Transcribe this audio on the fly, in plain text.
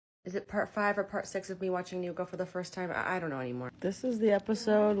Is it part 5 or part 6 of me watching Hugo for the first time? I don't know anymore. This is the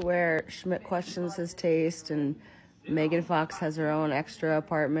episode where Schmidt questions his taste and Megan Fox has her own extra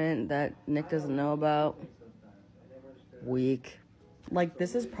apartment that Nick doesn't know about. Weak. Like,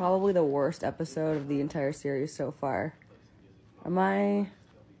 this is probably the worst episode of the entire series so far. Am I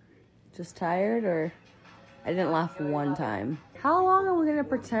just tired, or I didn't laugh one time? How long are we gonna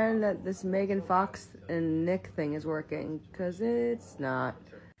pretend that this Megan Fox and Nick thing is working? Because it's not.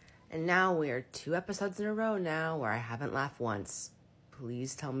 And now we are 2 episodes in a row now where I haven't laughed once.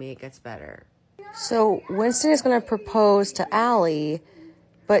 Please tell me it gets better. So Winston is gonna propose to Allie,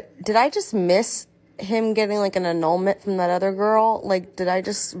 but did I just miss him getting like an annulment from that other girl? Like, did I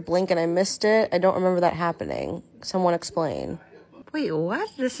just blink and I missed it? I don't remember that happening. Someone explain. Wait,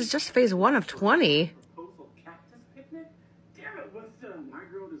 what? This is just phase 1 of 20.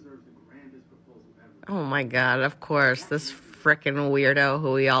 Oh my god, of course. This frickin' weirdo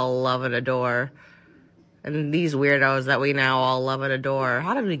who we all love and adore. And these weirdos that we now all love and adore.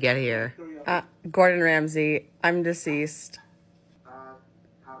 How did we get here? Gordon Ramsay, I'm deceased.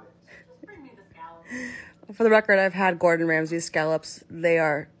 For the record, I've had Gordon Ramsay's scallops. They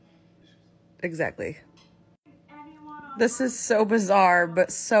are... Exactly. This is so bizarre,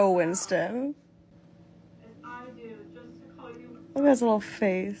 but so Winston. Look at his little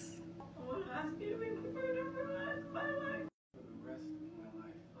face.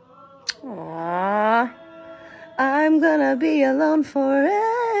 Aww. I'm gonna be alone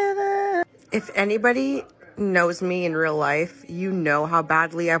forever. If anybody knows me in real life, you know how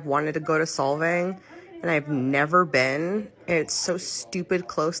badly I've wanted to go to Solvang, and I've never been. And it's so stupid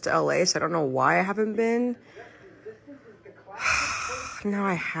close to LA, so I don't know why I haven't been. Now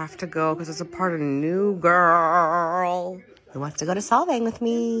I have to go because it's a part of New Girl who wants to go to Solvang with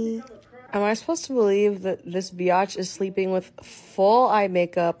me. Am I supposed to believe that this biatch is sleeping with full eye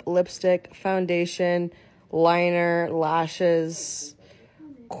makeup, lipstick, foundation, liner, lashes?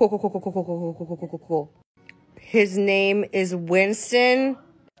 Cool. His name is Winston.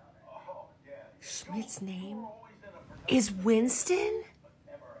 Schmidt's name is Winston?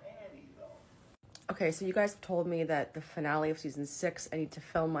 Okay, so you guys told me that the finale of season 6, I need to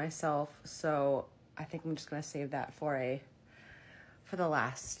film myself, so I think I'm just gonna save that for the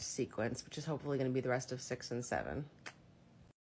last sequence, which is hopefully gonna be the rest of 6 and 7.